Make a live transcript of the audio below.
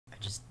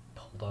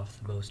pulled off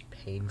the most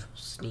painful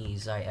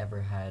sneeze I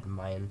ever had in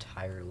my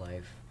entire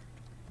life.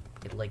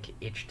 It like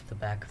itched the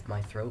back of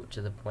my throat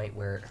to the point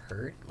where it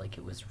hurt, like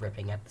it was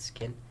ripping at the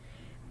skin.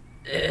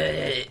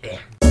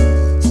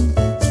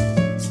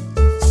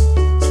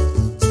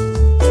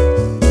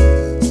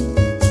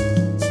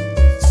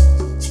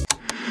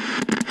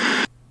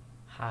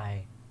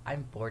 Hi,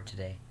 I'm bored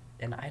today,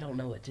 and I don't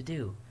know what to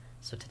do.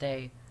 So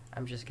today,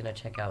 I'm just gonna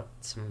check out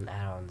some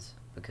add-ons,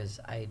 because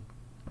I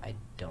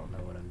don't know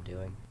what I'm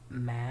doing.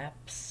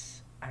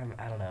 Maps? I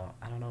don't know.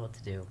 I don't know what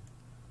to do.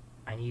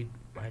 I need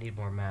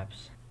more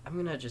maps. I'm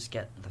gonna just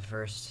get the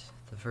first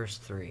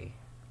three.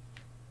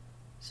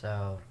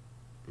 So,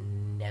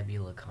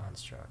 Nebula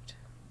Construct.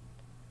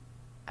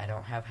 I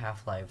don't have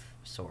Half-Life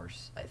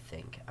Source, I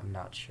think. I'm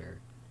not sure.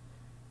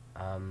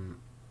 Don't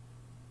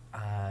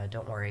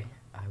worry.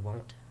 I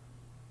won't.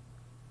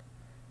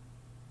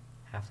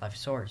 Half-Life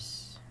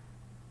Source.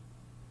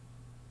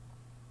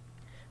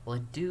 Well, I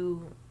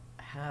do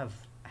have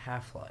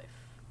Half-Life.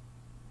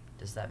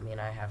 Does that mean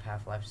I have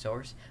Half-Life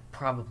Source?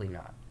 Probably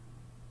not.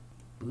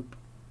 Boop.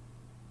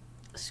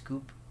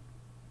 Scoop.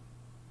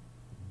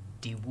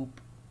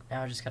 De-whoop.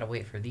 Now I just gotta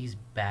wait for these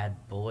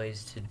bad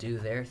boys to do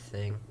their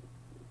thing.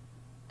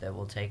 That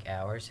will take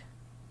hours.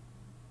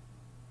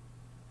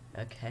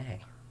 Okay.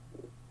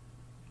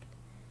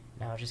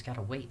 Now I just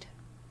gotta wait.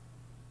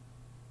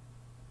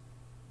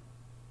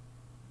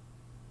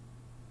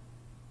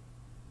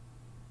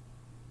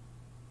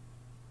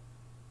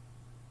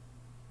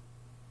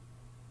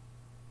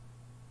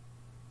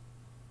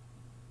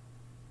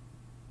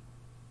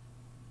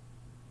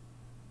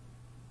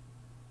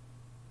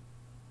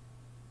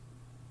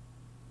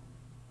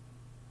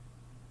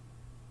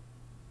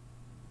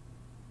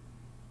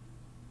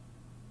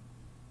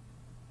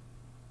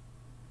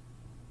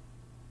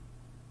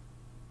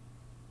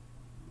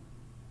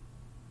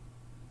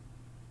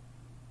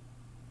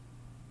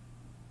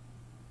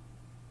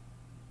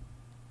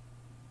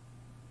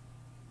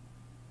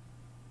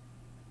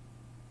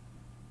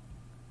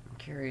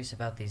 Curious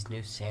about these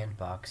new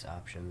sandbox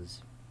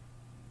options.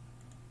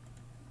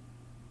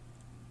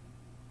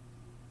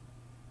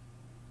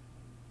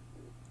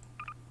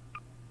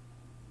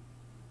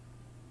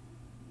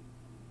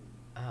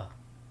 Oh,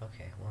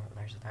 okay, well,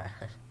 there's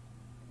that.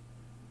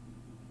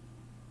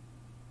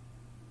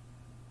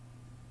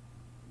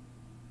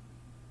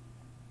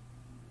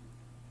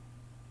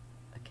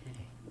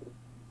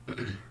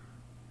 Okay.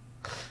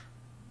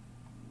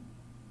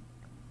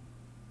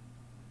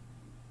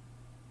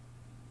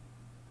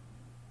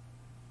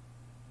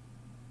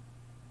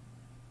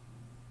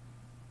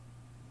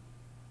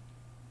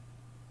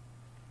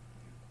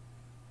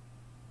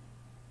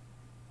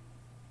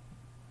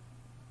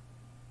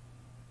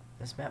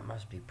 This map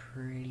must be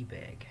pretty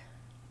big.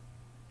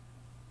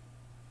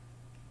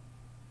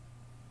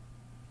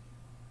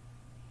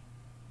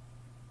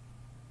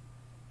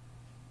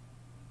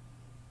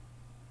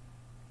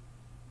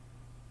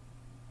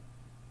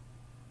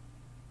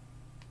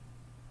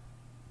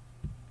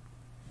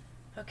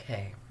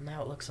 Okay,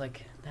 now it looks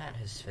like that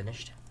has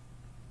finished.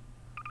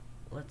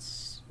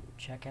 Let's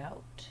check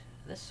out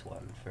this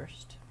one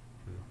first.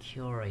 I'm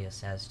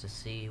curious as to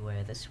see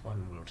where this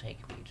one will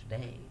take me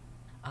today.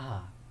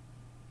 Ah.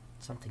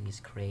 Something is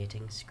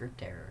creating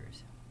script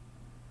errors.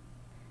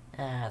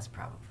 That's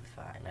probably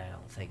fine. I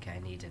don't think I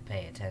need to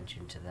pay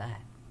attention to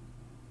that.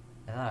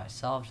 I thought I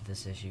solved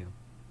this issue.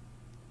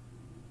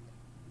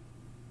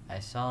 I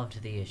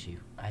solved the issue.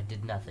 I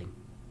did nothing.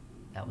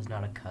 That was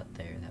not a cut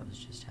there. That was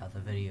just how the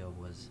video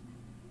was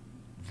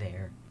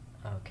there.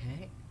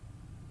 Okay.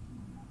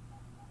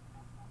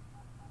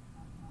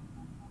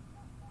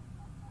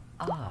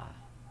 Ah.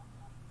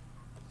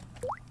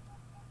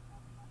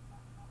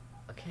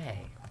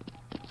 Okay.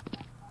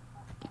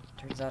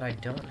 Turns out I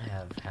don't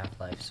have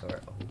Half-Life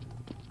Source. Oh,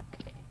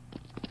 okay.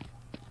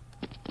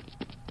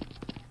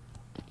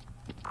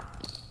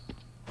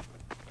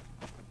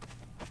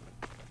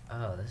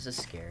 Oh, this is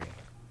scary.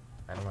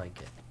 I don't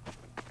like it.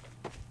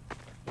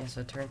 Yeah,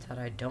 so it turns out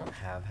I don't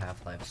have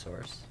Half-Life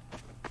Source.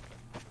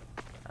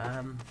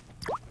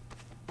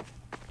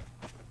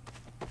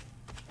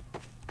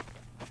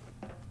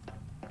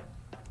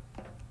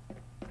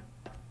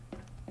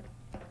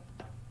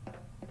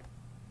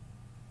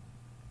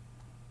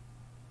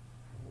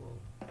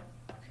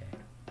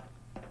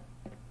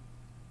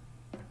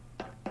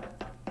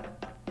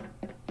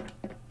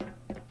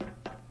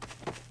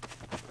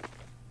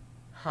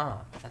 Huh,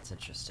 that's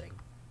interesting.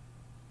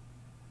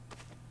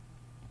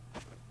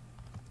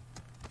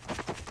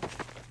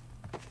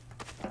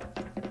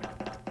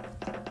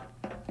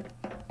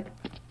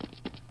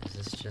 Is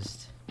this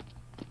just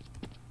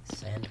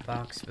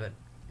sandbox but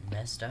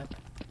messed up?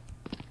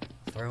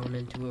 Thrown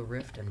into a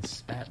rift and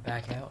spat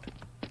back out?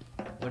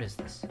 What is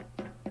this?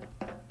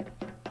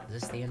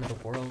 Is this the end of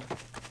the world?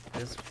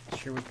 This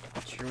sure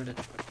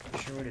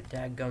what it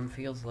dadgum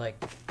feels like.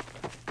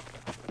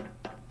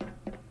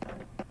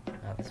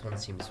 This one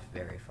seems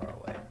very far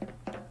away.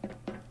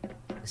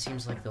 This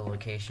seems like the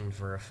location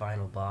for a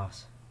final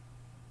boss.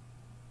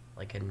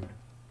 Like in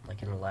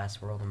the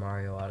last world of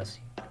Mario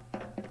Odyssey.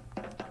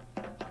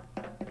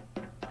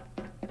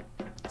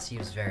 That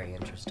seems very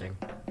interesting.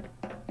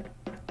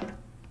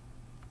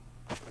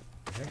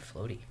 Very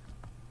floaty.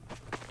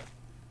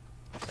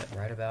 Is that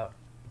right about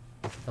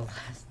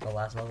the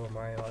last level of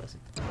Mario Odyssey?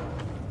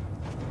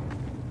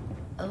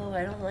 Oh,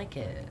 I don't like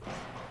it.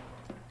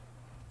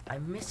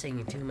 I'm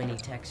missing too many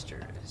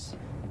textures.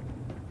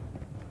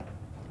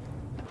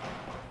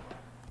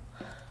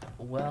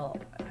 Well,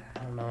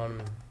 I don't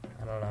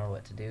know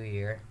what to do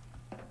here.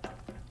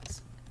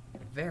 It's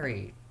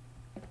very,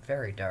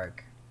 very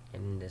dark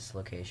in this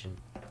location.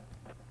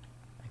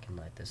 I can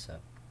light this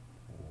up.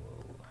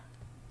 Whoa.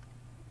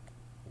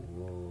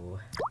 Whoa.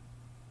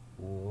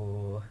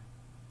 Whoa.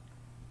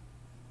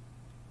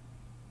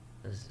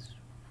 This is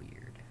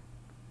weird.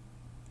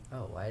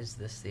 Oh, why is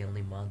this the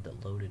only mod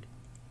that loaded?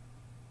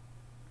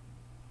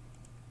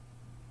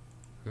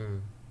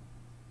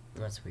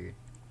 That's weird.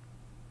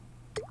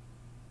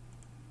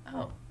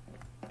 Oh.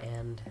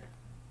 And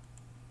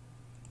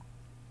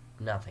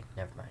nothing.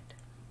 Never mind.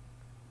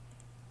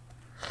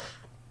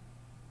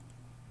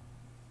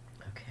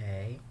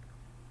 Okay.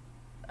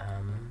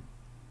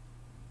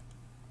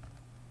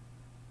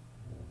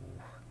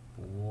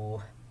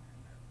 Ooh.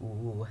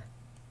 Ooh.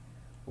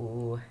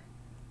 Ooh.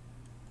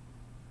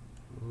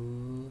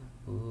 Ooh.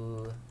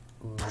 Ooh.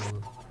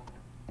 Ooh.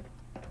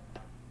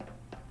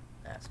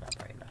 That's not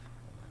bright enough.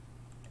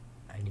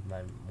 I need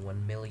my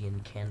 1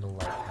 million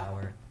candlelight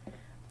power.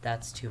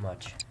 That's too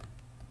much.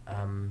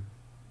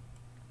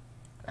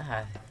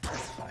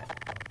 That's fine.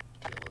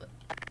 I'll deal with it.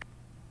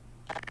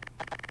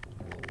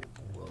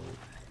 Whoa, whoa.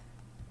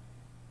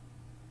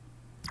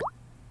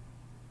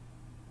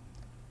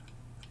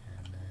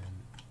 And then...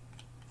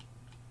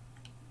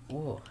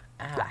 Whoa,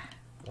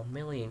 1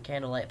 million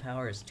candlelight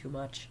power is too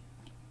much.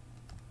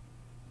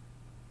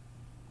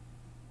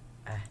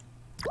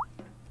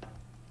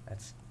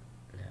 That's...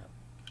 no.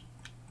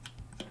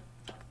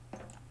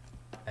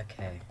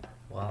 Okay,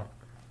 well,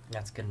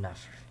 that's good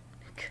enough.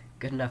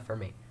 Good enough for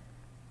me.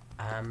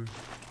 I don't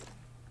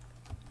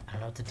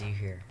know what to do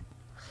here.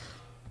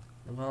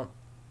 Well,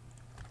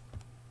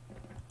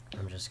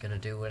 I'm just gonna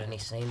do what any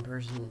sane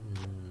person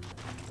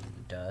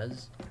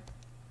does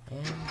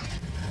and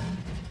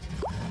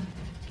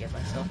get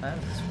myself out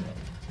of this world.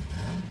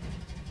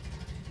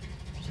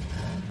 Just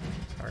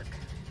park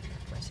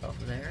myself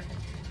there.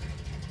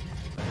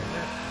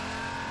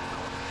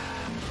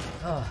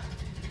 Oh,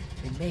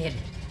 we made it.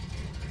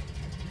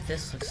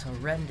 This looks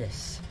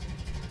horrendous.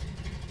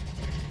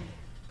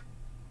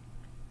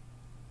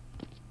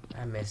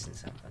 I'm missing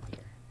something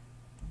here.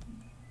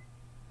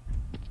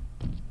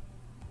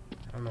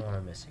 I don't know what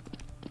I'm missing.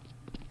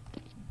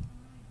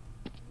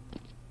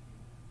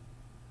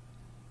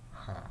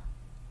 Huh.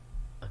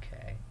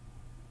 Okay.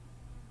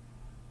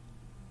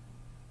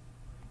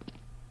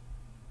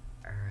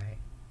 Alright.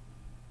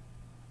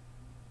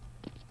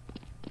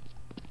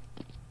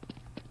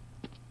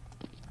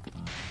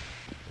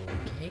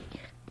 Okay.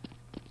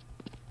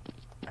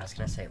 I was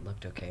gonna say it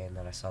looked okay, and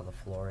then I saw the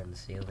floor and the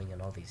ceiling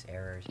and all these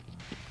errors.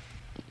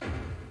 So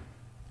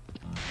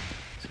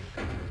we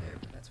can go through there,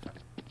 but that's fine.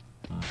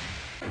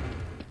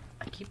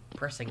 I keep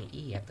pressing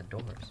E at the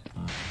doors. I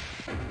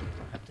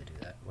don't have to do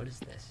that. What is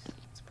this?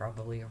 It's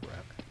probably a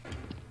rug.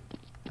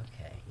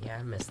 Okay, yeah,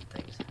 I'm missing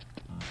things.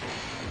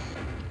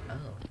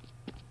 Oh,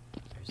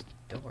 there's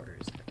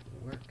doors that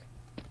work.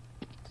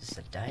 Is this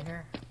a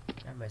diner?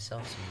 Got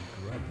myself some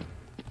grub.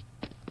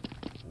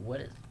 What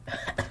is...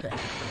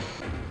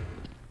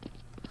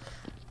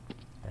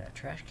 a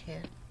trash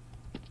can?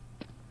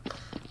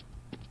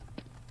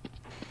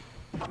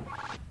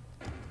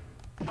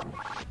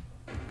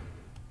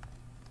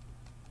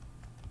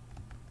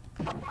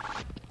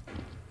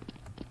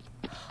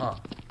 Huh.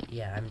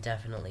 Yeah, I'm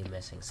definitely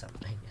missing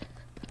something.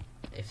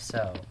 If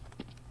so,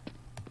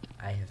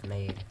 I've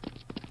made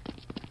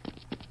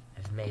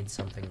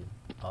something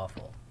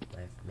awful.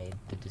 I've made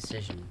the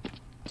decision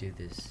to do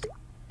this.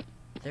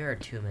 There are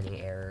too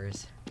many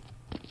errors.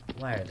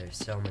 Why are there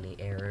so many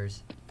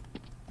errors?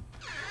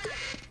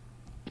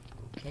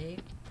 Okay.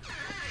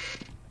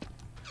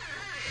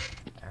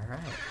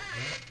 Alright.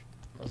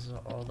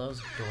 Well, all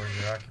those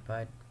doors are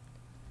occupied.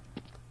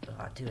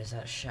 Oh, dude, is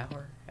that a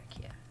shower? Heck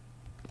yeah.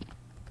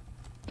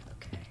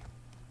 Okay.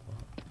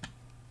 Well,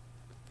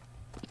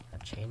 a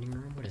changing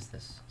room? What is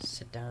this?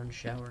 Sit down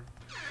shower?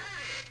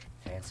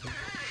 Fancy.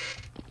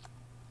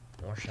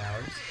 More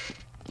showers.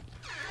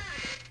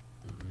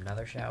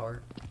 Another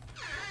shower.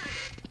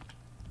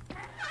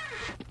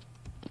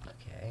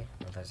 Okay.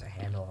 Well, there's a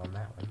handle on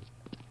that one.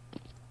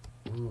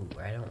 Ooh,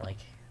 I don't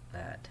like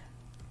that.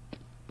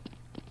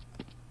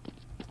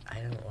 I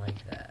don't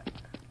like that.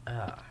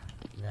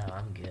 No,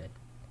 I'm good.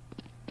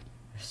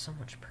 There's so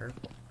much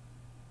purple.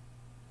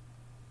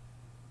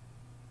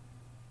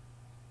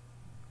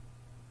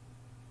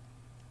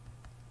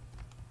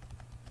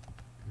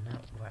 No,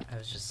 I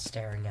was just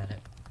staring at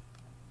it.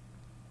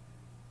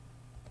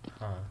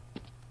 Huh.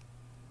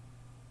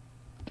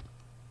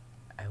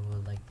 I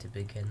would like to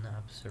begin the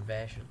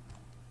observation.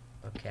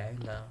 Okay,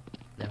 no,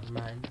 never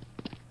mind.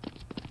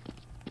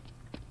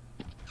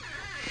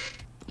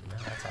 No,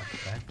 that's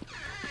occupied.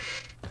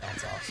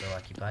 That's awesome. still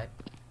occupied.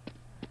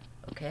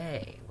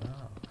 Okay,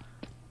 well.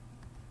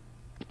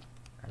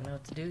 I don't know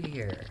what to do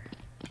here.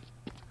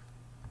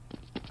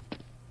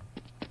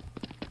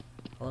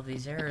 All of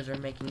these errors are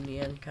making me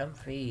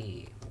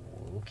uncomfy.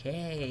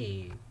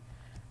 Okay.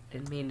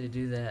 Didn't mean to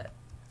do that.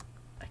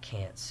 I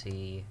can't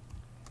see.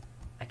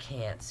 I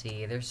can't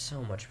see. There's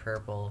so much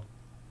purple.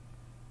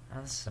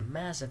 Oh, this is a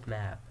massive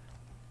map.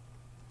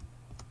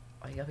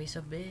 Why you gotta be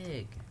so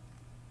big?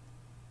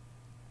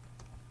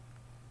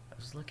 I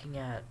was looking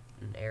at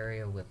an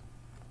area with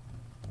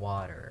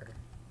water.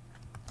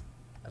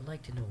 I'd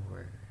like to know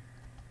where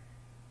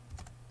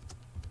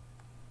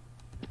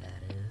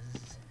that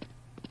is.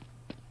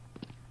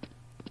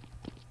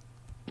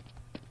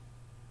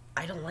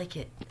 I don't like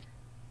it.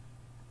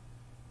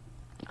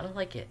 I don't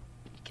like it.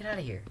 Get out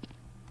of here.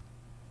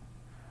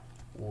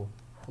 Oh,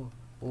 oh,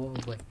 oh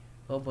boy.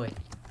 Oh boy.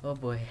 Oh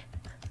boy.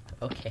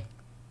 Okay.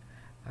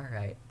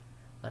 Alright.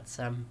 Let's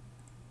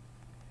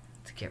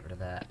get rid of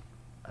that.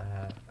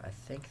 I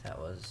think that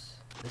was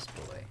this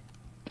boy.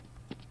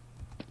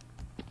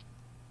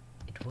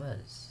 It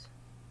was.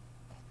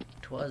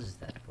 It was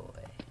that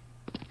boy.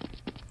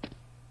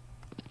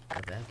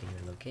 Go back in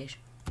your location.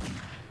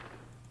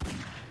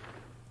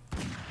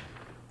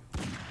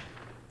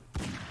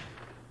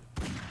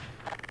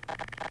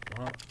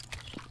 Well,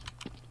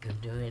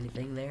 couldn't do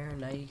anything there.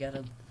 Now you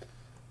gotta.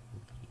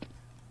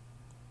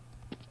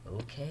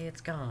 Okay,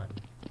 it's gone.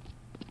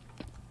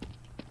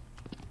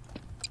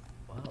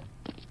 Well,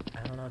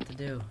 I don't know what to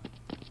do.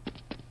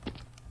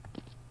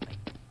 I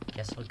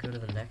guess I'll go to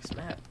the next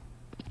map.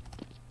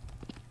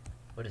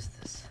 What is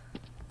this?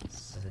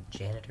 This is a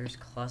janitor's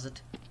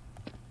closet?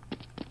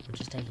 I'm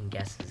just taking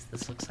guesses.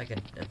 This looks like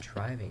a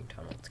driving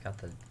tunnel. It's got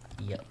the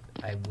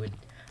I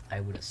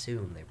would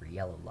assume they were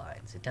yellow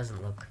lines. It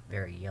doesn't look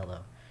very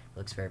yellow. It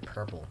looks very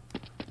purple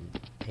and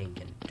pink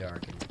and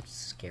dark and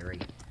scary.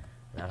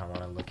 And I don't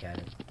want to look at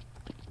it.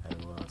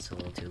 Well, it's a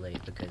little too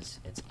late because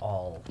it's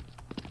all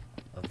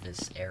of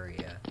this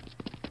area.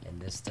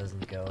 And this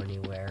doesn't go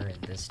anywhere,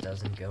 and this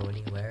doesn't go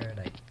anywhere, and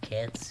I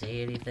can't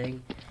see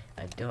anything.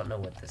 I don't know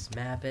what this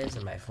map is,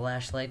 and my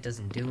flashlight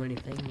doesn't do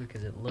anything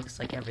because it looks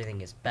like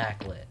everything is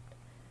backlit.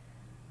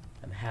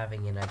 I'm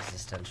having an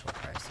existential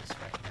crisis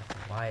right now.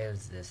 Why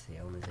is this the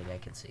only thing I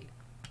can see?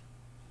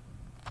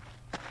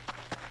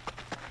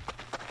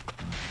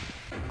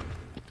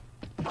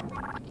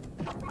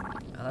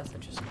 Oh, that's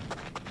interesting.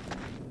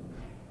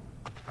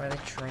 Are there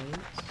trains?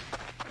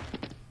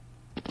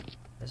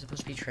 There's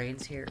supposed to be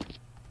trains here?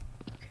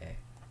 Okay.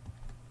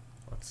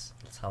 Let's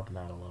help them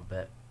out a little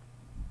bit.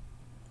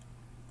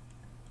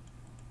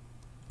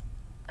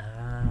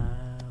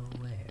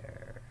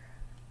 Where?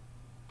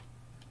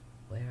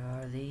 Where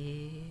are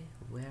thee?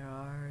 Where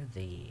are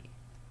thee?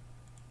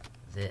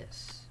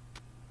 This.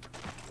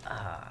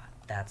 Ah,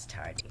 that's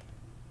tiny.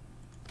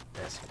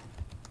 This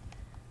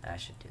one. I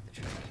should do the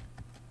trick.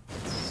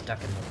 It's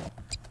stuck in the wall.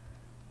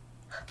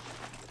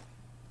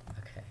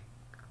 Okay.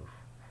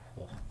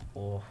 Oh,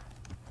 oh,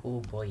 oh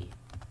boy.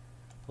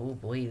 Oh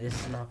boy, this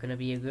is not gonna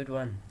be a good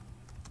one.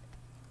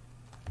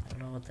 I don't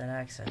know what that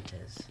accent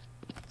is.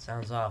 It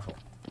sounds awful.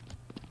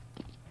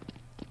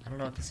 I don't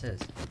know what this is.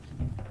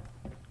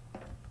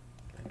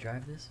 Can I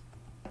drive this?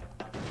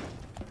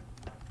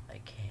 I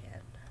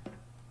can.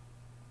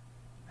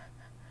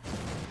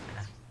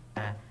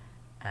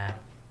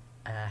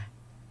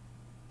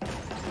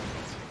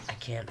 I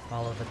can't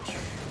follow the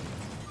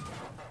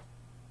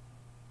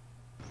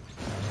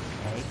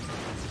Okay.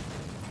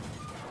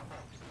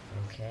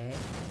 Okay.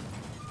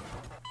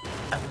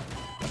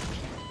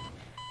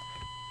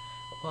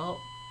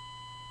 Well.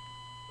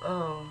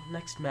 Oh,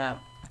 next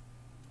map.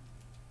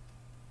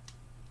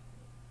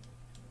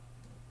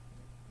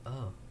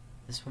 Oh,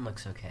 this one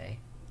looks okay.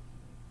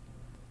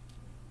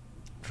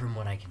 From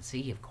what I can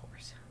see, of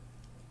course.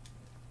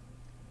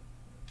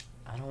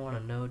 I don't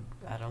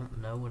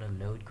know what a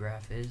node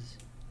graph is.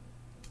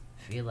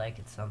 I feel like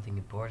it's something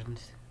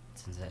important,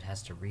 since it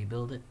has to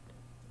rebuild it.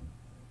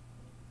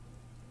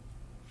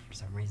 For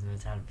some reason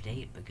it's out of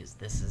date, because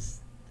this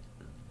is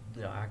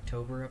the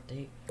October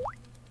update.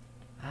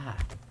 Ah,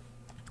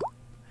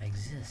 I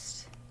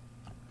exist.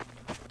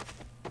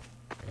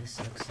 This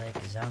looks like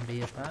a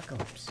zombie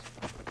apocalypse.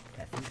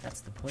 I think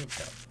that's the point,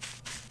 though.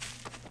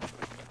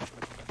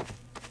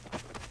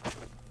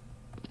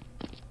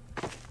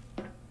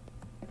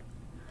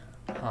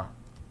 Huh.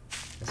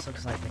 This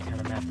looks like the kind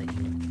of map that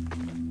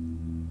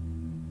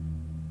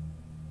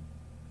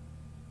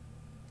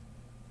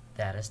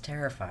That is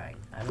terrifying.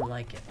 I don't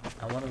like it.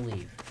 I want to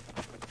leave.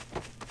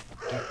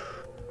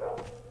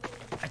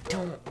 I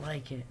don't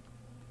like it.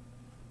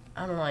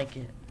 I don't like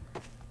it.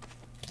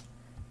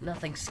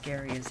 Nothing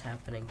scary is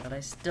happening, but I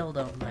still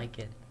don't like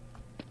it.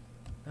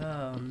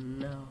 Oh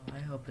no, I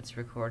hope it's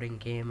recording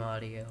game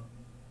audio.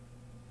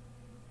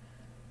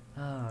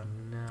 Oh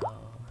no.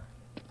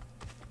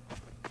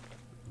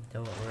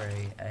 Don't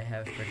worry, I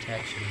have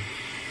protection.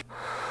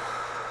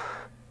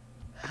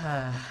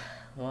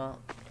 Well,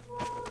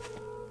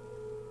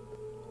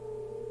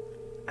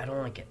 I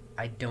don't like it.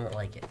 I don't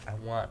like it. I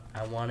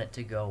want it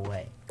to go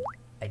away.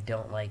 I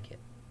don't like it.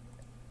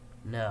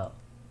 No.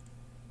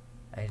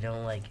 I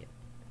don't like it.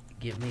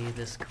 Give me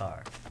this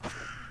car.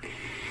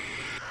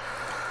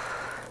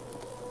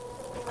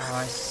 Oh,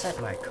 I set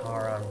my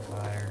car on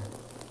fire.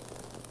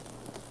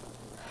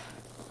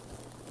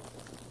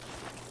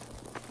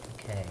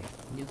 Okay,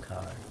 new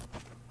car.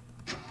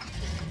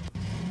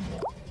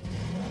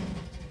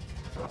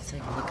 Let's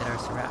take a look at our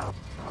surround.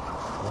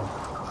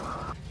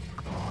 Oh.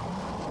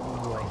 Oh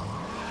boy.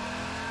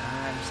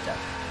 I'm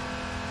stuck.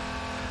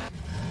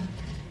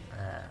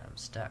 I'm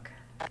stuck.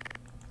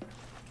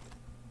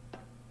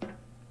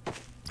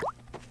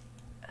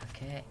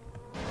 Okay.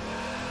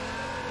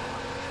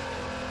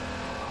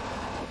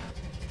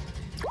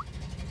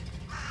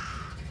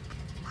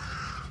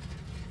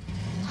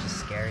 It's just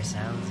scary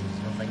sounds. There's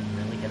nothing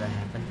really gonna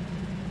happen.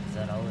 Is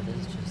that all it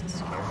is? Just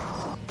scary?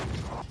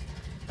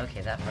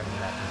 Okay, that part of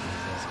that doesn't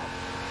exist.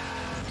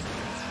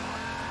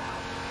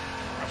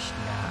 I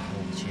should not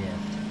hold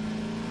shift.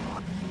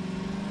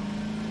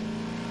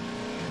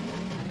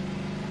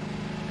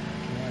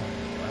 Okay,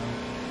 well.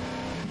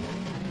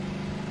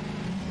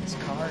 This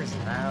car is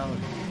loud.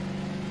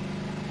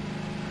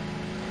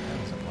 That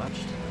was a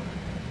watchtower.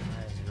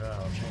 Might as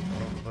well check the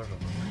whole portal.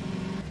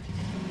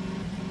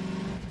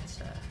 Let's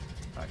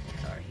park the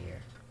car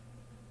here.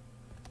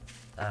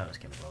 I was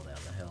gonna roll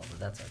down the hill, but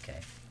that's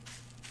okay.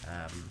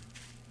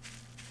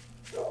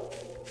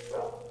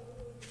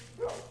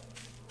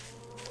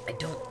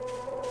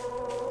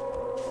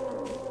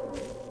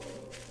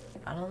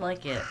 I don't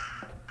like it.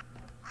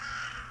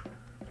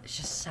 It's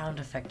just sound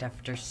effect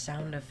after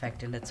sound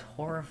effect, and it's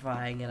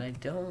horrifying, and I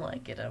don't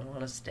like it. I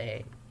want to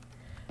stay.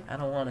 I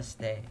don't want to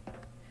stay.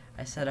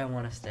 I said I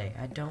want to stay.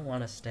 I don't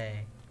want to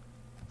stay.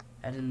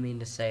 I didn't mean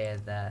to say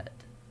that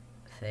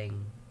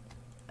thing.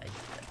 I'm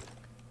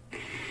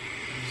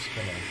just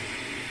gonna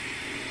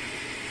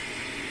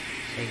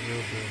take a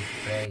little bit of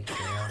a break,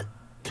 you know?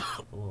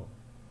 Ooh.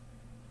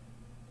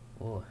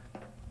 Ooh.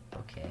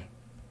 Okay.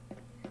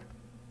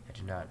 I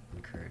do not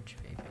encourage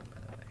vaping, by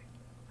the way.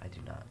 I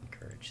do not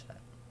encourage that.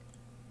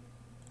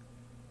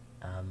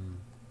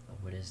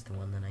 What is the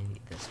one that I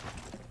need? This one.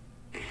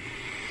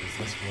 Does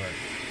this work?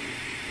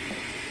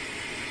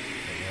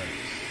 It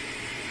works.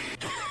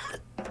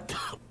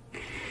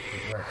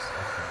 It works,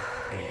 okay.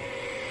 Cool.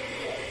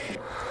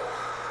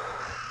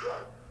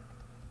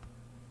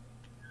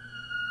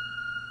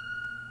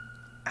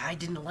 I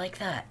didn't like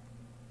that.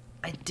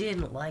 I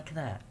didn't like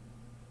that.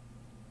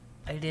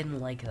 I didn't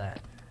like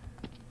that.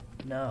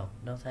 No,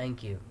 no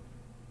thank you.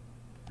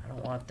 I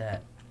don't want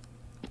that.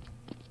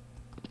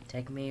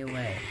 Take me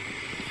away.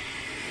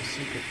 A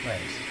secret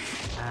place.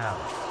 Ow.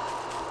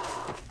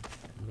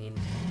 I mean,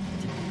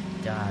 to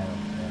die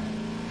like that.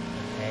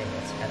 Okay,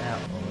 let's head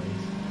out,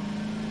 boys.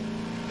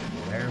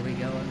 Where are we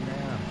going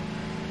now?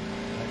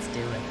 Let's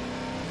do it.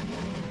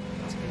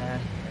 Let's get out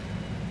of here.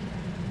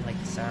 I don't like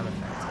the sound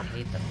effects. I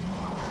hate them. I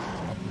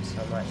hate them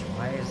so much.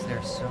 Why is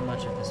there so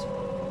much of this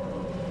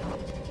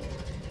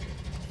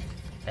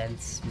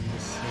fence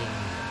missing?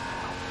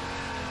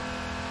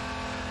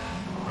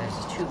 There's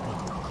a choopy.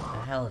 The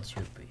hell a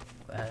choopy.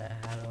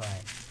 How do I?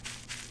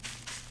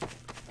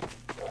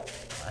 Oh,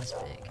 that's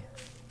big.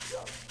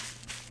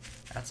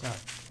 That's not.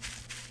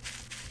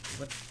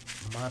 What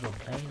model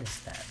plane is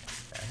that?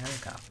 A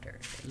helicopter.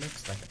 It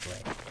looks like a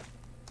plane.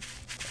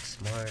 Looks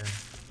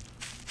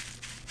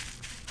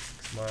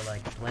more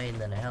like a plane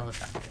than a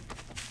helicopter.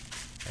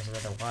 There's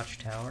another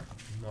watchtower.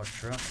 More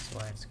trucks.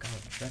 Why it's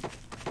called a truck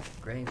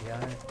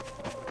graveyard.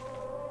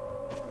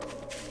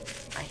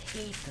 I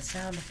hate the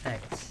sound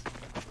effects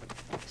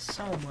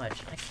so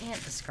much. I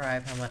can't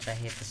describe how much I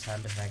hate the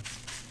sound effects.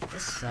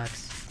 This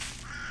sucks.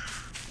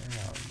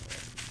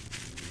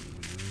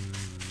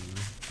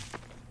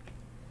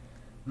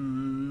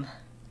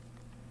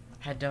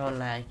 I don't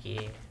like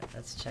it.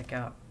 Let's check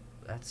out.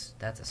 That's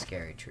a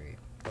scary tree.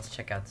 Let's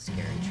check out the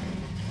scary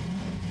tree.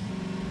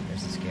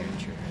 There's a scary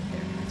tree right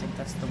there. I think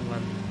that's the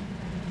one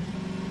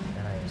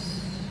that I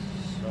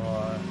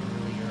saw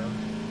earlier.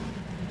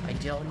 I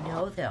don't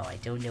know though. I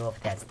don't know if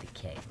that's the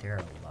case. There are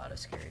a lot of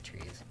scary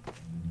trees.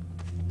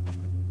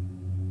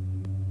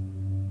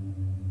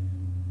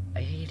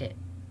 I hate it.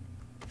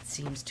 It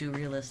seems too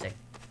realistic.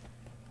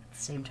 At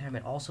the same time,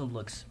 it also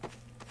looks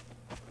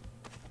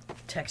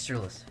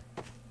textureless.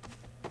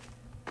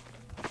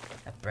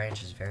 That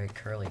branch is very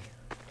curly.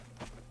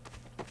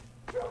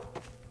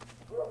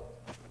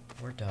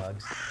 We're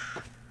dogs.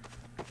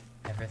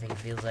 Everything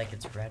feels like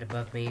it's right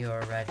above me,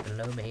 or right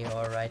below me,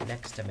 or right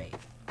next to me.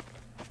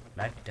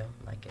 And I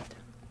don't like it.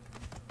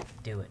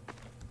 Do it.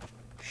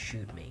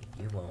 Shoot me.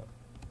 You won't.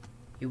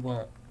 You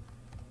won't.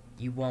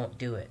 You won't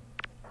do it.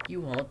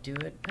 You won't do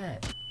it,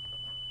 pet.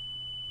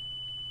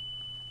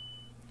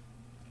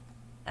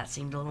 That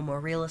seemed a little more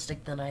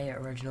realistic than I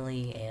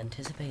originally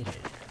anticipated.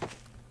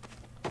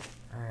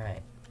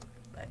 Alright.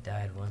 I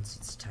died once.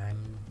 It's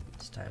time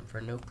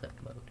for no clip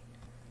mode.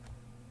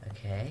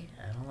 Okay,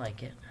 I don't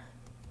like it.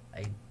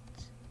 I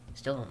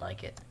still don't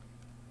like it.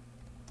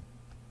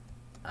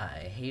 I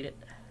hate it.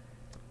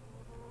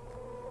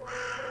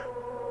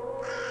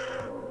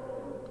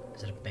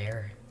 Is it a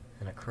bear?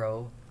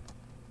 crow.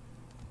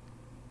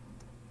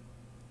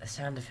 The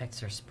sound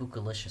effects are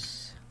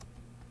spookalicious.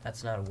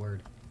 That's not a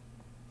word.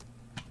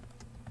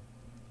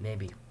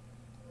 Maybe.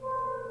 I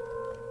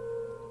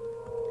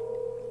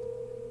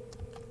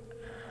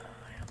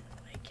don't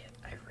like it.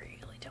 I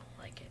really don't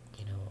like it.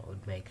 You know what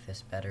would make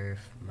this better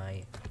if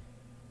my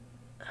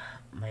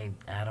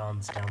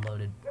add-ons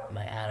downloaded.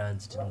 My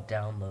add-ons didn't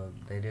download.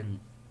 They didn't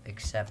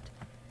accept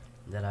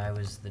that I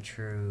was the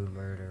true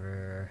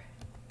murderer.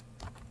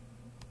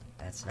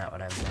 That's not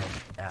what I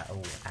meant.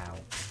 Oh, ow.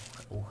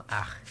 Oh,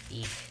 ah,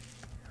 eek.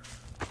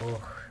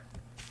 Oh.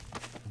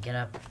 Get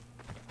up.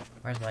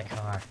 Where's my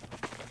car?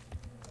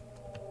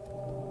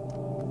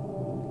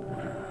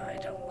 I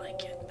don't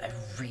like it. I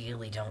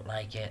really don't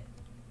like it.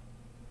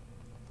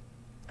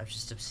 I'm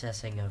just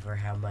obsessing over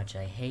how much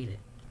I hate it.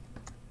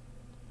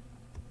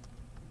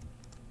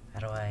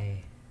 How do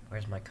I...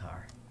 Where's my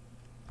car?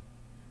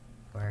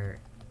 Where...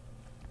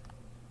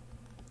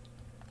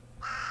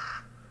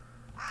 I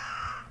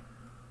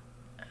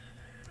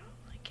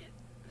don't like it.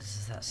 This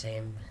is that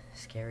same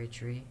scary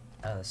tree?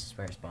 Oh, this is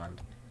where I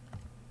spawned.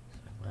 So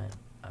I went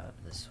up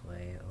this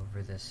way,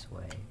 over this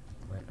way,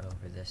 went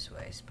over this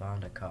way,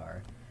 spawned a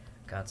car,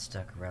 got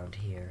stuck around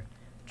here,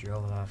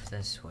 drove off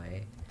this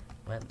way,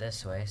 went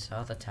this way,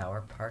 saw the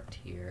tower, parked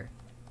here,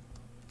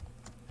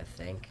 I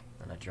think,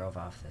 then I drove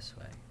off this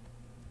way.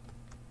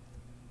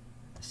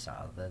 I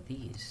saw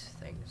these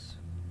things.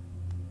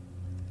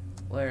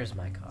 Where's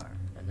my car?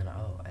 And then,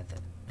 oh,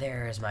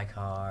 there's my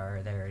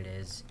car, there it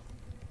is.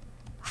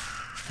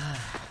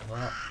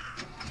 Well,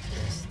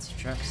 it's a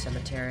truck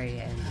cemetery,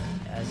 and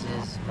as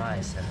is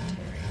my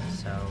cemetery,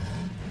 so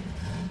I'm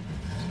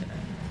just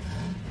gonna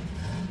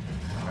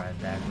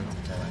drive backwards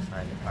until I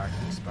find a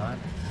parking spot.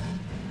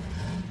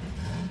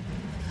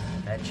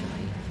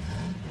 Eventually,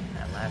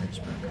 that ladder's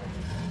broken.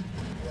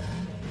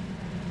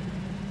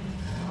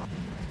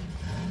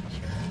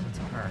 Sure, let's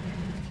park.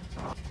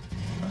 Park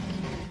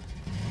here.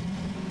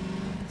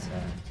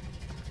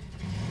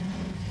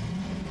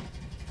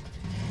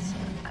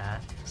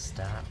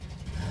 Stop.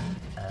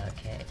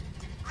 Okay.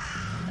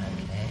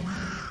 Okay.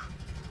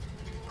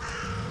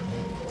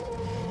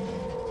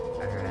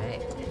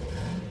 Alright.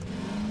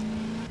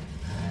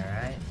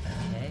 Alright.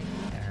 Okay.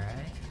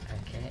 Alright.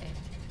 Okay.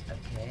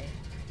 Okay.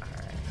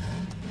 Alright.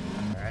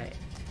 Alright.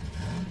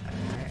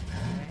 Alright.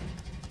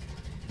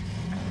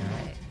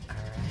 Alright.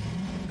 Alright.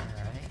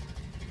 Alright.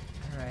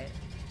 Alright.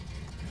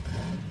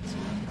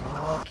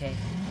 Okay.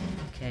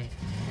 Okay. I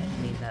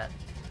didn't mean that.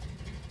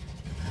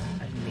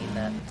 I didn't mean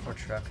that. Poor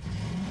truck.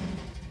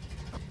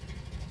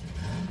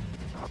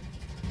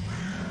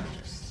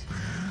 Just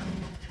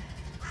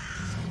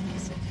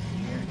squeeze in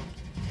here.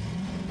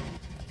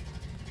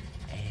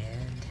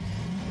 And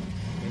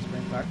here's my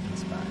parking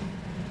spot.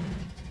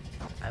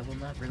 I will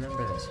not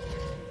remember this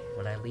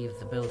when I leave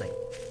the building.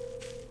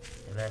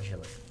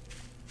 Eventually.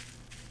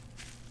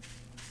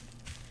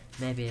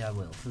 Maybe I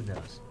will. Who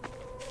knows?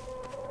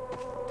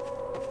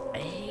 I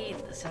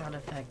hate the sound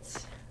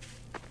effects.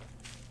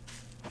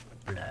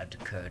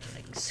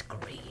 Blood-curdling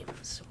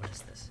screams. What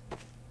is this?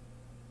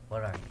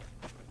 What are you?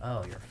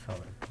 Oh, your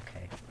phone.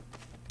 Okay.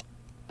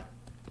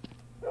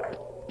 I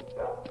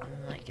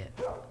don't like it.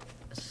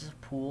 This is a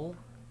pool?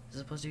 Is it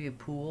supposed to be a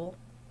pool?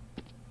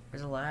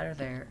 There's a ladder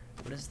there.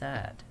 What is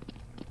that?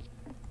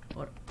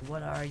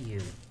 What are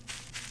you?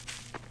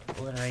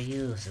 What are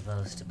you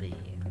supposed to be?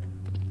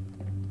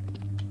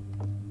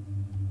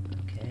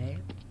 Okay.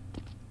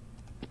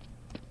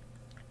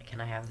 Can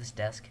I have this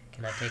desk?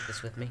 Can I take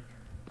this with me?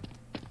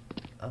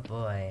 Oh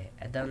boy,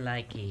 I don't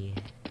like it.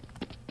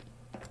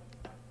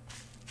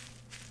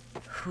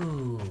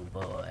 Whew,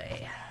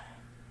 boy.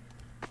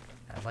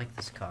 I like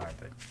this car,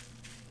 but it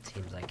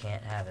seems I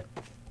can't have it.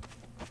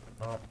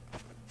 Well,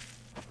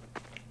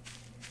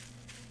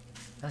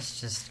 let's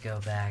just go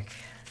back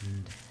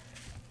and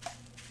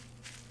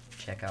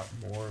check out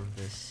more of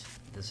this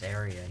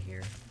area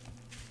here.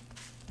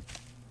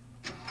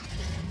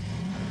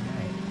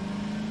 Alright.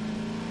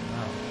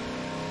 Wow.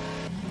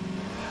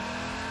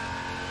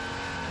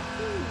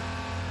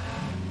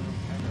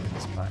 I remember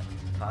this spot.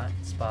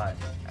 Spot.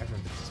 I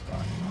remember this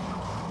spot.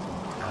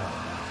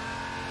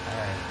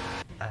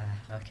 Alright.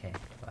 Okay.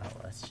 Well,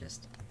 let's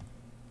just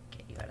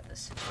get you out of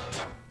this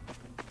situation.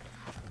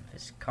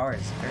 This car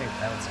is very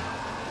bouncy.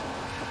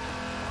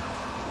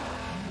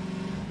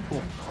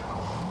 Cool.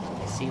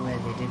 I see where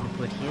they didn't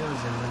put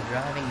heels in when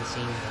driving the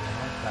scenes on the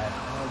Half-Life.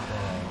 Oh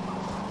boy.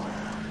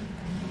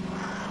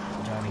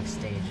 Driving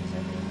stages, I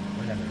mean.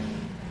 Whatever.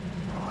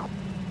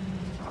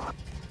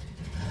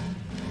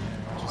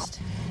 I'll just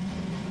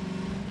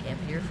camp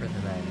here for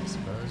the night, I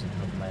suppose, and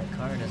hope my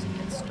car doesn't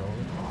get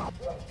stolen.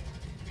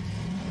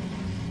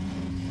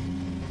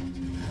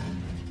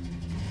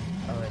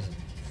 Oh, is it?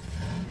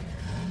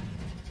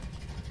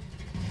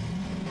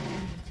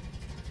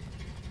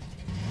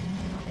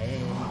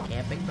 Hey,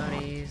 camping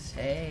buddies.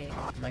 Hey,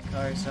 my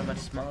car is so much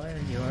smaller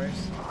than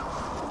yours.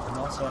 I'm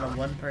also on a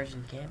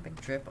one-person camping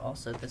trip.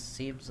 Also, this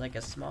seems like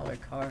a smaller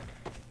car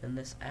than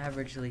this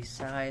averagely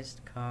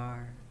sized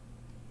car.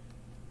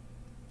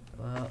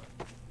 Well,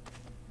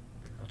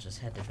 just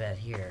head to bed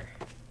here.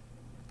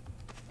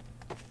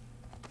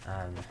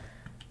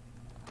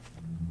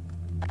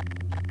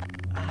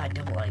 I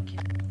don't like it.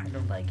 I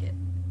don't like it.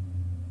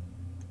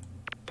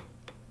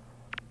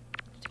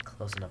 It's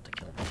close enough to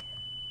kill me.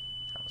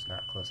 That was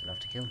not close enough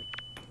to kill me.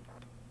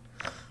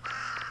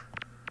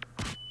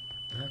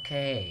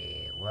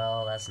 Okay,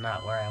 well, that's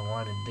not where I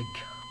wanted to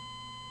go.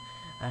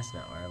 That's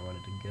not where I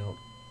wanted to go.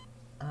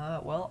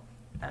 Well,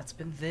 that's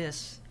been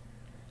this.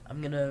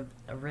 I'm gonna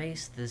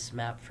erase this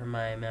map from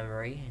my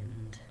memory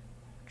and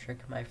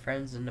trick my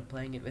friends into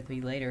playing it with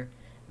me later.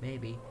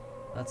 Maybe.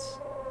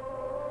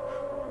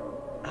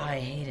 I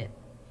hate it.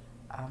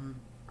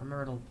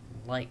 Remember to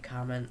like,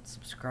 comment,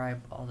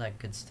 subscribe, all that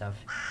good stuff.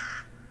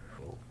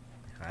 Cool.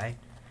 Alright.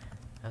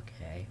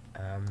 Okay,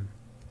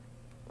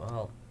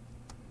 well,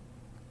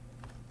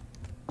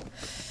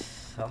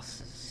 I'll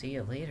see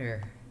you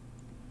later,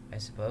 I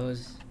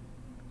suppose.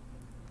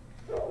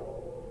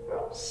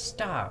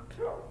 Stop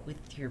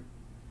with your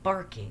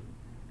barking.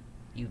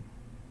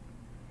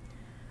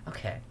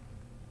 Okay.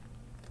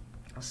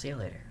 I'll see you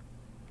later.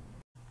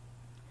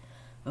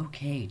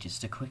 Okay,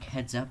 just a quick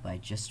heads up, I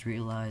just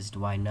realized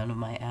why none of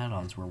my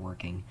add-ons were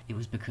working. It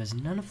was because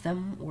none of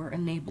them were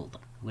enabled,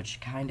 which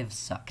kind of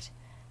sucked.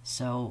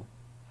 So,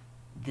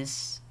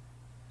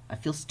 I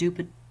feel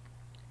stupid,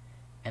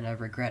 and I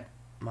regret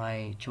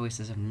my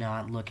choices of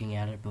not looking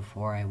at it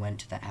before I went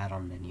to the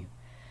add-on menu.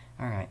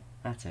 Alright,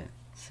 that's it.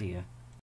 See ya.